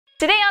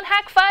Today on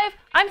Hak5,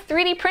 I'm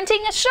 3D printing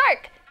a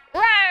shark.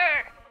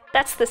 Rawr!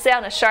 That's the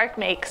sound a shark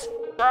makes.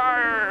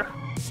 Rawr!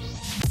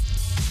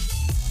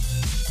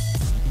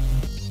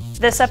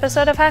 This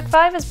episode of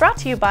Hak5 is brought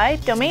to you by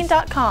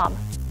Domain.com,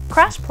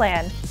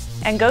 CrashPlan,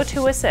 and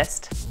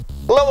GoToAssist.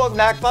 Hello, welcome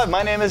to Hak5.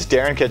 My name is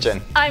Darren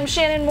Kitchen. I'm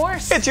Shannon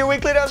Morse. It's your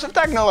weekly dose of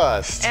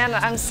Technolust. And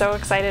I'm so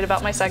excited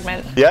about my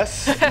segment.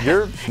 Yes,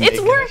 you're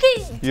It's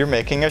working! You're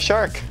making a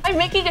shark. I'm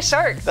making a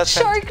shark. That's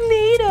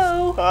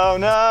Sharknado! Oh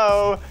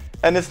no!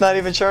 And it's not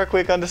even Shark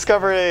Week on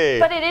Discovery.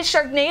 But it is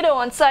Sharknado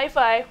on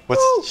Sci-Fi.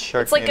 What's Woo!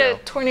 Sharknado? It's like a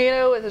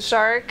tornado with a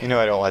shark. You know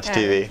I don't watch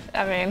TV.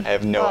 I mean, I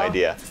have no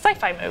idea. It's a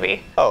sci-fi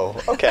movie. Oh,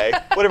 okay.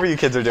 Whatever you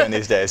kids are doing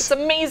these days. It's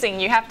amazing.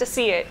 You have to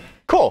see it.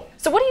 Cool.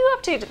 So what are you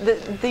up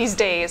to these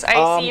days?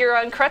 I see you're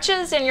on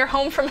crutches and you're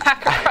home from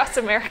Hack Across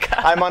America.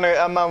 I'm on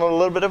a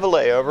little bit of a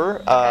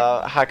layover.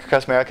 Hack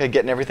Across America,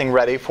 getting everything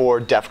ready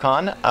for DEF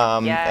CON.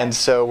 And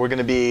so we're going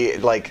to be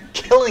like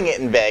killing it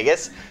in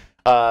Vegas.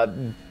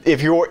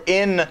 If you're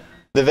in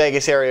the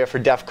Vegas area for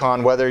DEF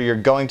CON, whether you're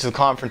going to the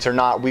conference or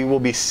not, we will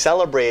be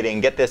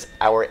celebrating, get this,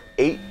 our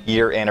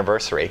 8-year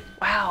anniversary.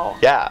 Wow.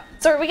 Yeah.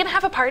 So are we going to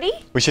have a party?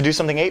 We should do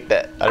something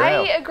 8-bit. I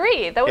don't know.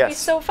 Agree. That would be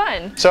so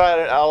fun. So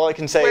all I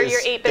can say Wear is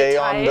your 8-bit stay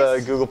on the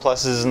ties. Google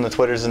Pluses and the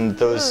Twitters and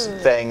those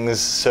things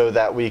so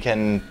that we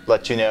can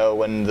let you know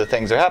when the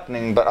things are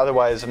happening. But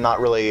otherwise, I'm not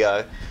really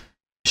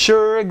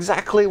sure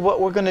exactly what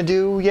we're going to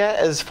do yet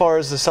as far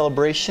as the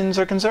celebrations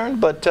are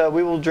concerned. But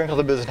we will drink all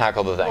the booze and hack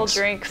all the things. We'll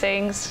drink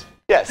things.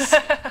 Yes.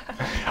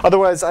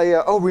 Otherwise,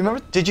 remember,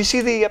 did you see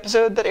the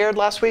episode that aired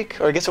last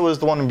week? Or I guess it was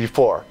the one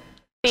before.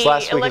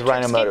 Last week was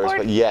Rhino Motors,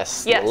 but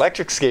yes, the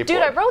electric skateboard. Dude,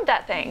 I rode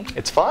that thing.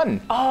 It's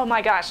fun. Oh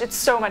my gosh, it's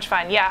so much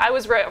fun. Yeah, I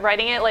was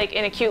riding it like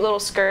in a cute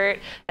little skirt,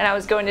 and I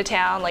was going to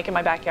town like in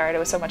my backyard. It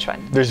was so much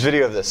fun. There's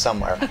video of this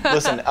somewhere.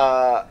 Listen,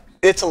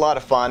 it's a lot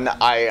of fun.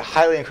 I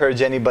highly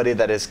encourage anybody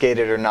that has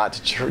skated or not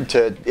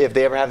to, if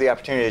they ever have the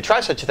opportunity to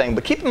try such a thing.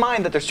 But keep in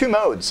mind that there's 2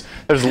 modes.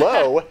 There's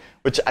low,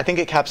 which I think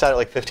it caps out at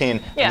like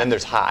 15, and then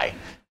there's high,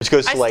 which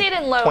goes to like 25. I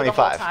stayed in low the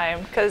whole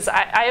time because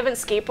I haven't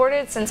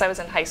skateboarded since I was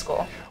in high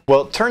school.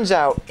 Well, it turns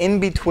out in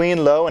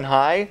between low and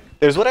high,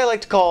 there's what I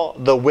like to call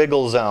the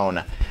wiggle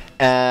zone.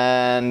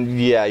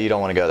 And yeah, you don't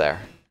want to go there.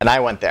 And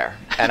I went there,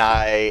 and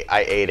I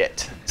ate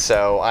it.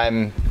 So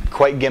I'm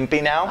quite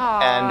gimpy now,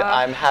 and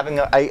I'm having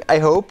I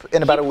hope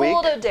in about a week.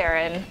 You pulled a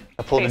Darren.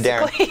 I pulled a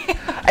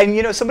Darren. And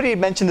you know, somebody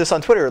mentioned this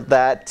on Twitter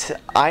that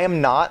I am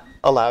not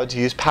allowed to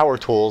use power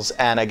tools,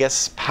 and I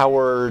guess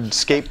powered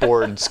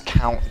skateboards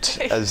count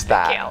as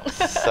that.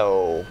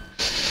 So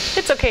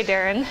it's okay,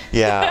 Darren.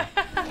 Yeah.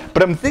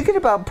 But I'm thinking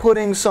about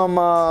putting some,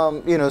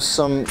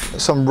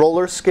 some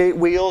roller skate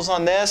wheels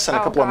on this and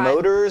a couple of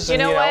motors. You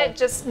and, know what?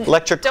 Just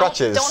electric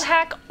crutches. Don't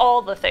hack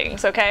all the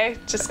things, okay?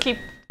 Just keep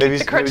the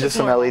crutches maybe just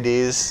some normal.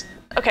 LEDs.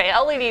 Okay,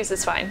 LEDs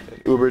is fine.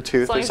 Uber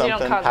Tooth or as long as something. you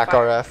don't cause Hack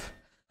fire. RF.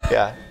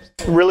 Yeah.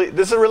 Really,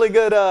 this is a really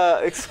good.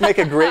 Make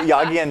a great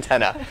Yagi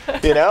antenna.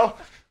 You know,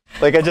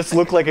 like I just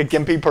look like a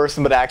gimpy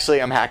person, but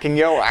actually I'm hacking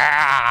you.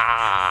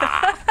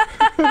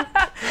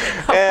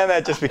 And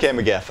that just became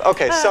a GIF.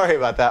 Okay, sorry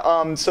about that.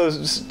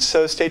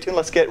 So stay tuned.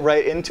 Let's get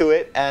right into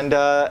it,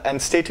 and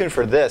stay tuned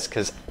for this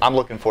because I'm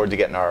looking forward to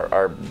getting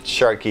our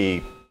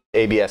Sharky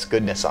ABS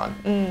goodness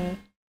on.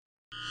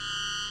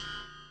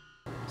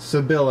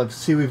 So Bill, I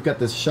see we've got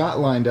this shot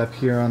lined up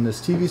here on this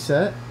TV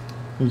set.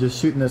 You're just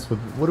shooting this with,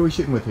 what are we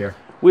shooting with here?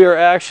 We are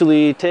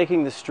actually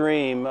taking the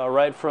stream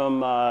right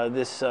from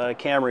this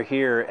camera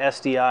here,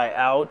 SDI,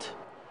 out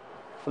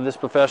of this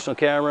professional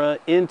camera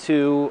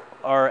into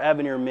our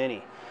Avenir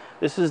Mini.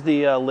 This is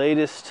the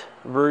latest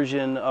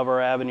version of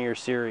our Avenir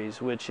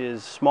series, which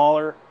is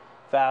smaller,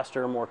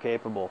 faster, more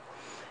capable.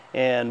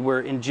 And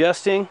we're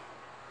ingesting,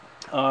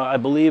 I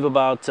believe,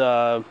 about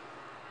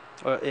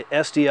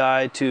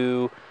SDI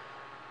to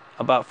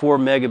about 4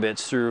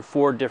 megabits through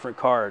 4 different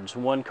cards.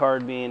 One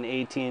card being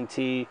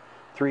AT&T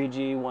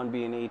 3G, one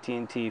being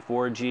AT&T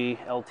 4G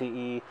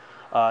LTE,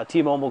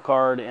 T-Mobile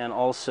card, and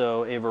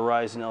also a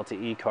Verizon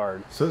LTE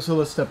card. So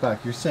let's step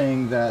back. You're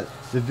saying that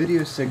the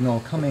video signal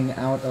coming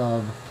out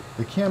of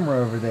the camera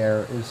over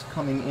there is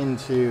coming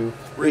into...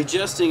 We're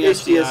ingesting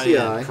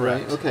SDI,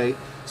 right? Okay.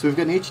 So we've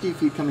got an HD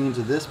feed coming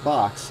into this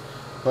box,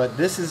 but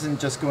this isn't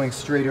just going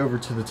straight over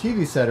to the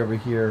TV set over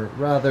here.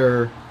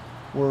 Rather,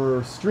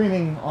 we're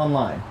streaming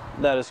online.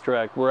 That is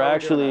correct. We're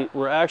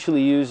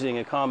actually using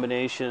a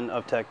combination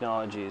of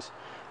technologies: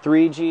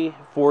 3G,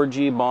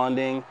 4G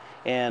bonding,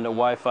 and a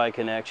Wi-Fi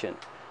connection.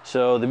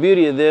 So the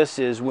beauty of this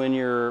is when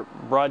you're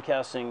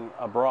broadcasting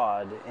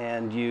abroad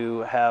and you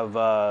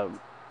have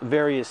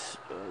various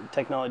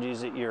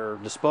technologies at your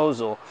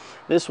disposal,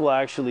 this will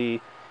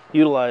actually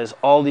utilize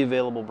all the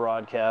available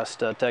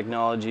broadcast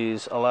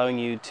technologies, allowing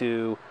you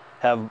to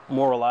have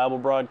more reliable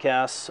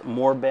broadcasts,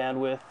 more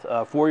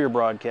bandwidth for your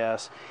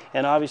broadcasts,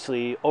 and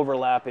obviously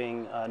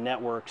overlapping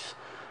networks,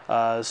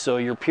 so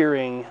you're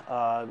peering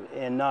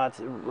and not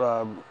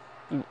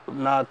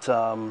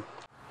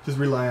just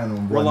relying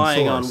on one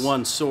source. On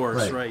one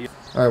source, right?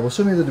 All right. Well,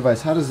 show me the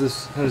device. How does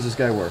this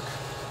guy work?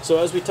 So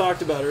as we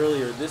talked about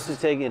earlier, this is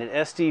taking an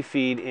SD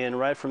feed in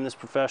right from this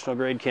professional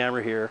grade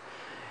camera here,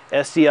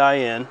 SDI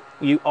in.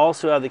 You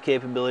also have the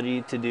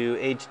capability to do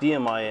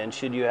HDMI in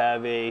should you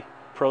have a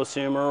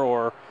prosumer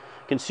or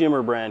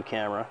consumer brand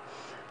camera.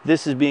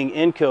 This is being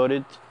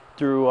encoded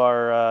through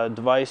our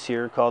device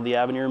here called the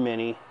Avenir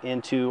Mini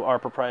into our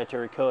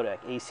proprietary codec,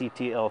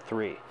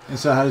 ACT-L3. And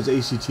so how does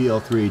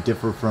ACT-L3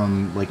 differ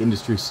from like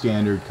industry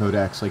standard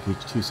codecs like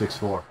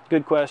H.264?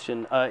 Good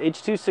question.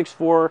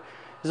 H.264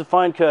 is a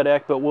fine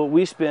codec, but what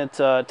we spent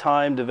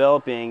time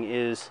developing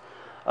is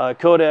a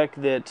codec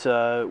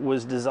that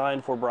was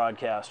designed for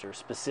broadcasters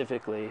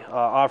specifically,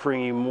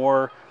 offering you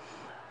more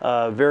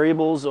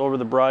variables over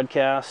the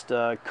broadcast,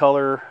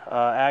 color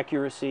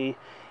accuracy,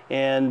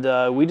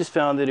 and we just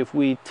found that if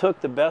we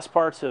took the best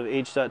parts of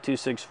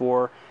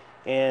H.264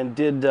 and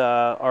did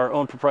our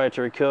own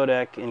proprietary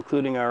codec,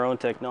 including our own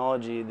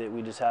technology, that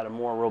we just had a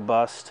more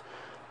robust,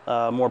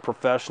 more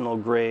professional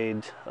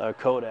grade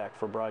codec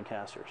for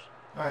broadcasters.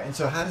 All right, and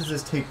so how does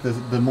this take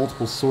the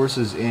multiple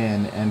sources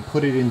in and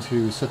put it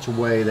into such a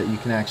way that you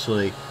can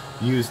actually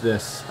use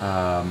this,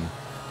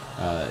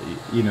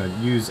 you know,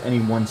 use any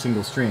one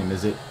single stream?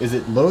 Is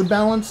it load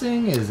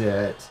balancing? Is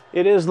it?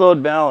 It is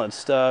load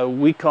balanced.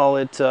 We call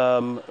it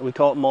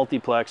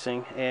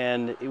multiplexing,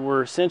 and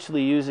we're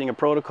essentially using a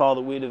protocol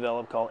that we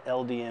developed called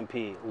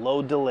LDMP,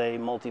 Load Delay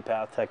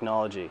Multipath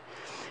Technology.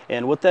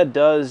 And what that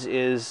does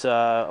is,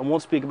 I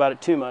won't speak about it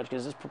too much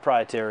because it's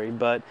proprietary,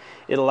 but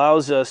it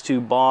allows us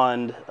to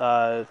bond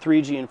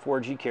 3G and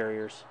 4G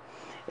carriers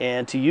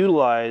and to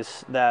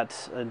utilize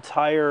that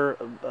entire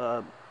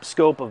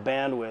scope of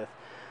bandwidth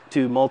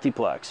to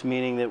multiplex,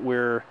 meaning that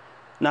we're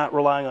not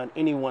relying on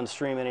any one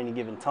stream at any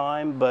given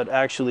time, but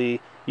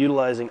actually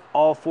utilizing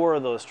all 4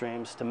 of those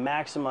streams to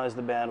maximize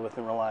the bandwidth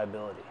and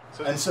reliability.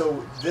 And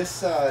so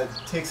this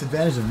takes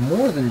advantage of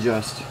more than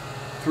just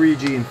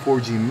 3G and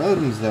 4G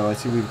modems, though. I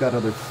see we've got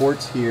other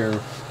ports here.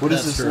 What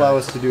does this allow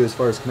us to do as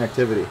far as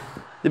connectivity?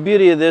 The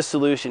beauty of this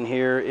solution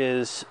here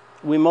is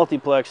we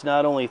multiplex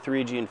not only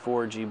 3G and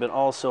 4G, but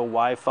also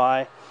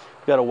Wi-Fi.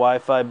 We've got a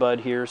Wi-Fi bud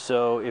here,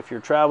 so if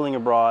you're traveling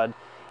abroad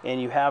and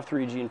you have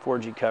 3G and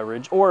 4G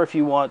coverage, or if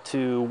you want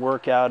to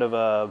work out of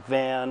a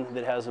van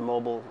that has a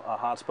mobile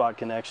hotspot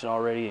connection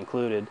already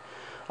included,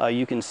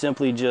 you can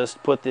simply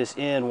just put this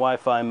in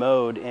Wi-Fi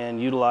mode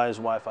and utilize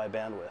Wi-Fi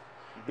bandwidth.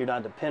 You're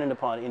not dependent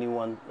upon any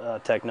one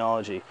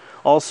technology.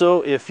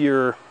 Also, if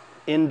you're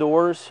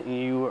indoors,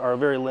 you are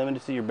very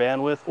limited to your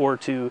bandwidth or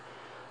to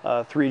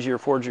 3G or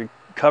 4G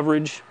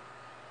coverage,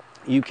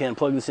 you can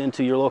plug this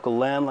into your local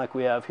LAN like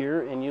we have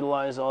here and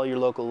utilize all your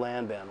local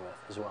LAN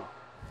bandwidth as well.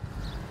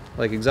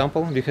 Like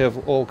example, we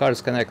have all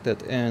cards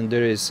connected and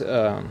there is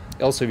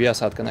also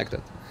Viasat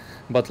connected.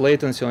 But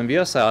latency on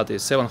Viasat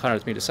is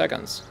 700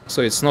 milliseconds.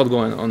 So it's not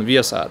going on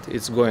Viasat,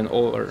 it's going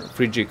over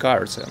 3G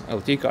cards and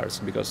LTE cards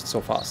because it's so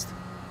fast.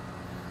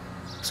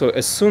 So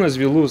as soon as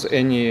we lose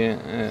any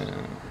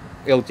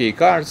LTE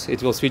cards,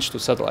 it will switch to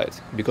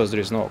satellite because there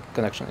is no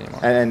connection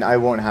anymore. And I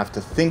won't have to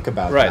think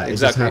about right, that.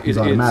 Exactly. It just happens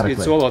automatically.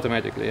 It's all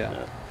automatically,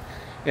 yeah.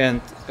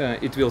 And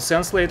it will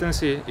sense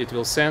latency, it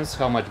will sense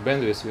how much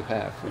bandwidth you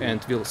have,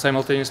 and will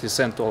simultaneously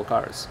send to all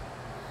cards.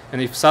 And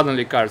if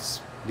suddenly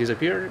cards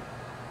disappear,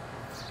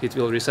 it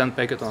will resend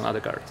packet on other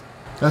card.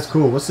 That's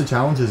cool. What's the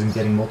challenges in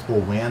getting multiple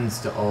WANs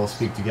to all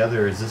speak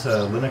together? Is this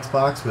a Linux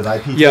box with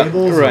IP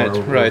tables?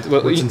 Right.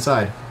 Well, what's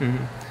inside?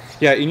 Mm-hmm.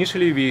 Yeah,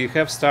 initially we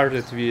have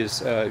started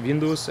with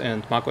Windows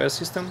and macOS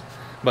system,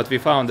 but we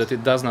found that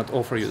it does not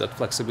offer you that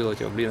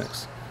flexibility of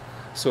Linux.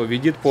 So we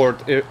did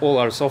port all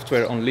our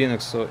software on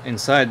Linux. So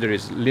inside there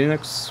is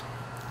Linux,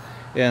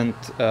 and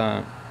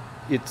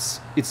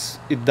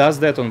it does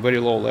that on very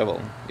low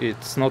level.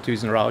 It's not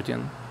using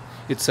routing.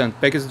 It sends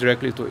packets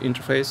directly to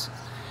interface,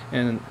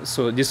 and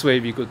so this way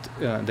we could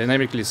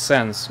dynamically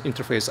sense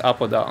interface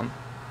up or down.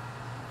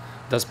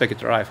 Does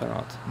packet arrive or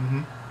not?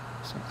 Mm-hmm.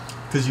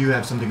 Because you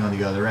have something on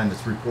the other end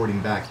that's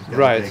reporting back. You've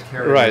got a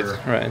carrier,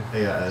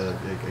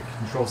 a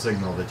control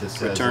signal that just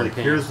says, like,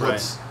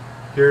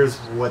 here's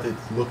what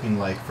it's looking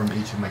like from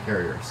each of my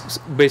carriers.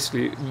 So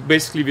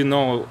basically we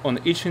know on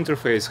each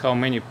interface how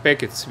many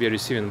packets we are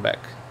receiving back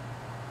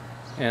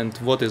and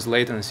what is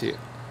latency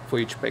for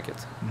each packet.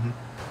 Mm-hmm.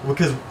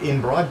 Because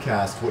in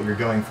broadcast, what you're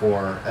going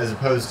for, as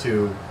opposed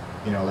to,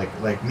 you know,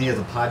 like me as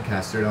a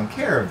podcaster, I don't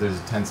care if there's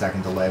a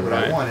 10-second delay. What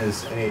I want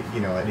is an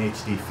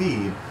HD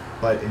feed.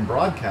 But in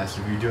broadcast,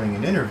 if you're doing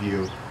an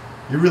interview,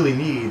 you really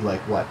need,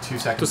 like, what, 2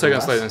 seconds? 2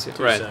 seconds latency,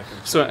 right.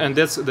 So, and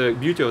that's the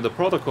beauty of the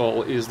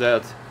protocol, is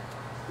that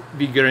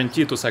we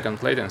guarantee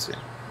 2-second latency.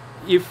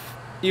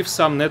 If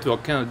some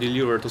network cannot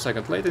deliver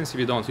 2-second latency,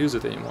 we don't use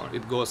it anymore.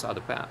 It goes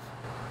other path.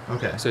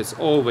 Okay. So it's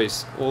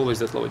always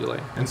that low delay.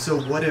 And so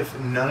what if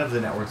none of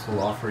the networks will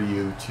offer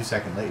you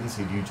 2-second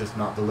latency? Do you just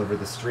not deliver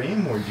the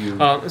stream, or do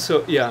you...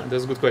 So, yeah,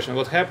 that's a good question.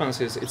 What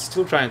happens is it's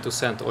still trying to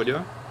send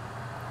audio,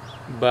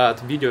 but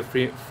video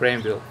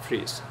frame will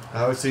freeze.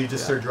 Oh, so you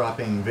just start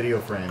dropping video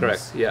frames.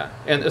 Correct, yeah.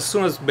 And as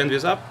soon as bandwidth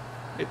is up,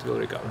 it will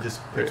recover. It just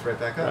picks right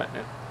back up. Right,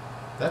 yeah.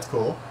 That's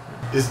cool.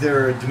 Is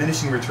there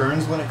diminishing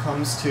returns when it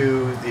comes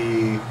to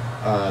the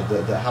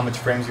how much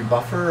frames you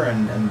buffer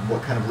and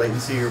what kind of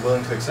latency you're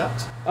willing to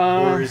accept?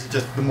 Or is it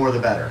just the more the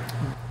better?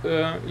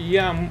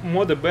 Yeah,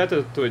 more the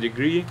better to a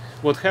degree.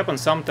 What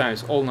happens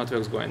sometimes, all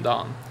networks going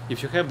down.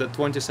 If you have the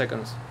 20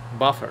 seconds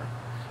buffer,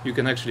 you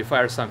can actually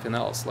fire something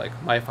else, like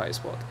Wi-Fi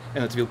spot,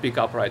 and it will pick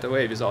up right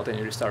away without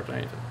any restart or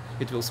anything.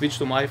 It will switch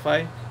to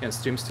Wi-Fi and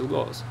stream still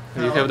goes.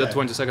 And you have the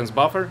 20 seconds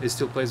buffer, it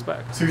still plays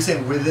back. So you're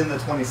saying within the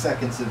 20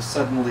 seconds, if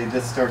suddenly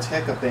this starts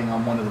hiccuping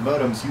on one of the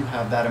modems, you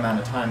have that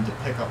amount of time to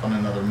pick up on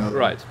another modem.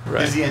 Right.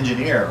 Gives the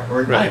engineer,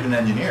 or not even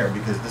engineer,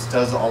 because this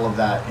does all of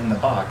that in the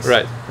box.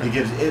 Right. It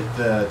gives it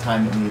the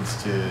time it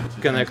needs to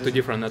connect to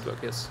different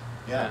network, yes.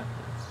 Yeah.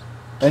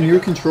 And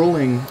you're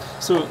controlling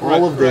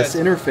all of this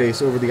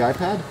interface over the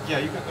iPad? Yeah,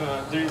 you can,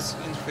 there is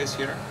interface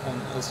here on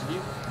LCD.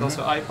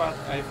 Also iPad,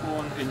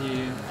 iPhone,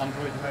 any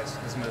Android device,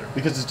 doesn't matter.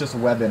 Because it's just a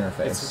web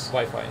interface. It's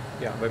Wi-Fi,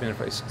 yeah, web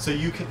interface. So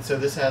you can. So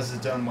this has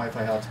its own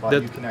Wi-Fi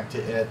hotspot. You connect to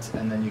it,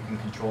 and then you can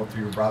control it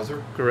through your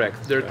browser.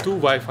 Correct. There are two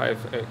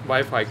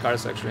Wi-Fi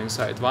cards actually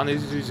inside. One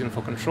is using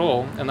for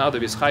control, another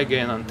with high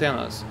gain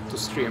antennas to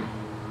stream.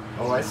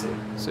 Oh, I see.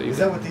 So is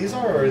that what these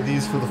are, or are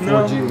these for the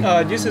 4G?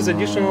 No, this is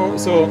additional.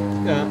 So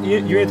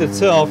unit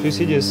itself, you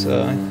see these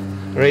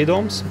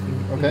radomes.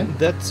 Okay.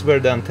 That's where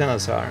the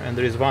antennas are, and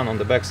there is one on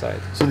the backside.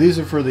 So these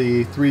are for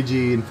the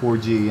 3G and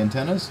 4G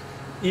antennas?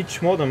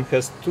 Each modem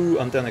has two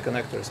antenna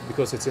connectors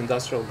because it's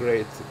industrial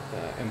grade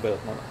embedded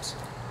modems.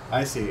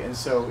 I see, and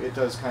so it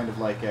does kind of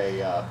like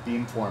a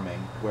beamforming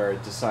where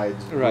it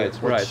decides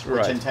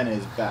which antenna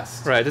is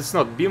best. Right. It's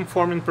not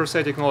beamforming per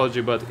se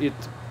technology, but it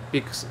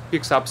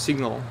picks up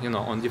signal,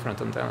 on different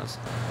antennas.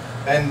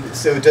 And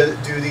so,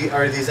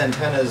 are these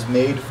antennas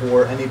made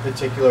for any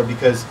particular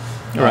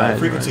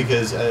frequency?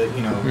 Because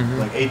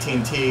like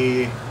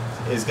AT&T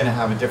is going to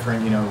have a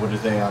different, what are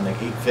they on,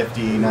 like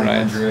 850,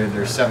 900,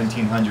 or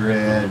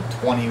 1700,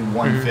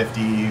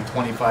 2150,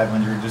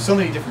 2500. There's so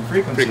many different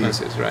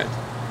frequencies. Right.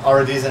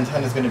 Are these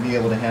antennas going to be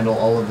able to handle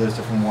all of those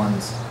different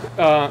ones?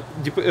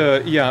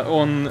 Yeah,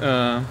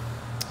 on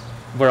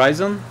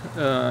Verizon,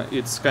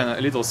 it's kind of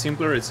a little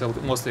simpler. It's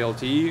mostly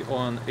LTE.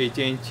 On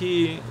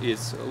AT&T,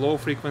 it's low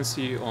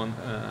frequency on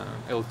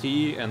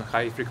LTE and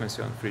high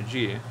frequency on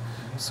 3G.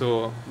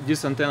 So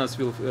these antennas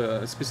will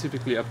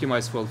specifically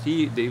optimize for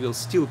LTE. They will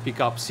still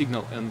pick up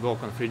signal and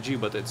work on 3G,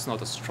 but it's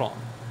not as strong.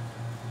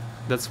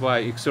 That's why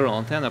external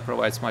antenna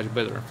provides much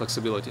better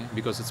flexibility,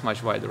 because it's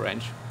much wider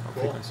range of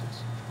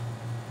frequencies.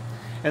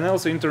 And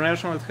also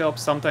international, it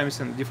helps.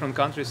 Sometimes in different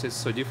countries it's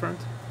so different.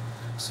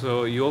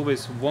 So you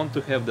always want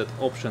to have that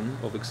option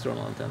of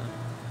external antenna.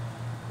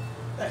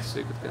 Nice. So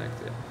you could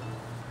connect it.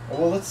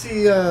 Well, let's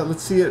see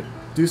it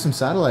do some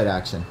satellite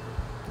action.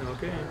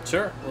 Okay.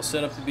 Sure. We'll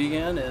set up the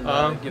beacon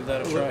and give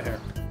that a try here.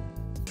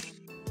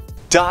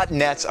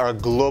 .nets are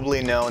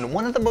globally known,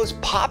 one of the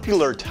most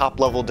popular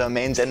top-level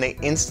domains, and they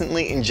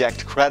instantly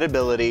inject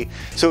credibility.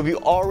 So if you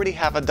already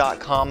have a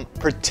 .com,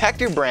 protect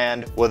your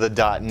brand with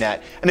a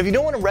 .net. And if you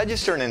don't want to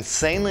register an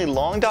insanely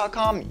long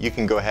 .com, you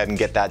can go ahead and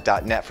get that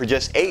 .net for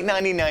just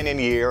 $8.99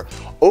 a year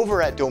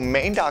over at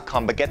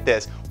domain.com. But get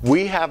this,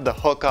 we have the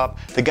hookup.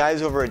 The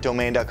guys over at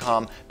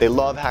domain.com, they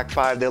love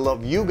Hak5, they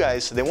love you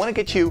guys, so they want to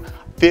get you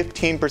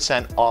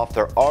 15% off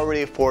their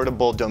already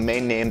affordable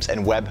domain names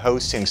and web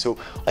hosting. So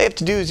all you have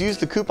to do is use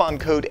the coupon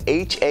code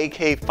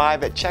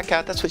HAK5 at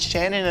checkout. That's what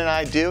Shannon and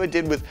I do. I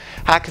did with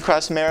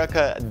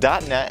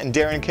hackacrossamerica.net and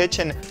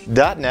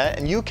DarrenKitchen.net,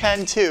 and you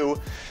can too.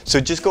 So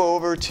just go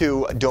over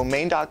to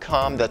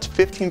domain.com. That's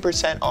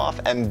 15% off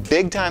and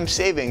big time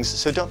savings.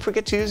 So don't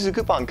forget to use the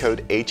coupon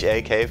code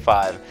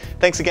HAK5.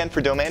 Thanks again for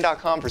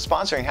domain.com for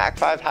sponsoring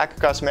Hak5 Hack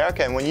Across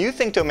America. And when you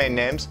think domain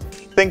names,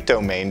 think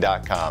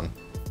domain.com.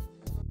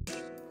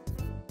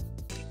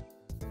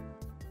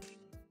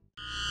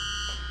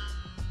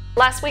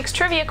 Last week's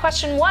trivia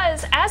question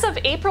was, as of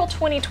April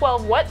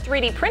 2012, what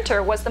 3D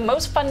printer was the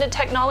most funded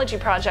technology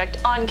project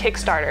on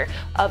Kickstarter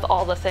of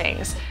all the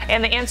things?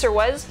 And the answer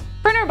was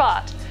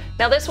PrinterBot.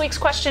 Now this week's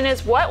question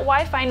is, what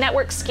Wi-Fi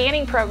network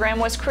scanning program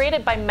was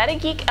created by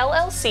MetaGeek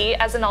LLC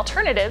as an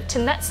alternative to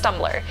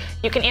NetStumbler?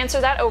 You can answer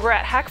that over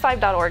at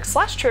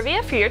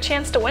hak5.org/trivia for your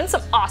chance to win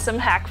some awesome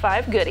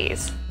Hak5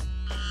 goodies.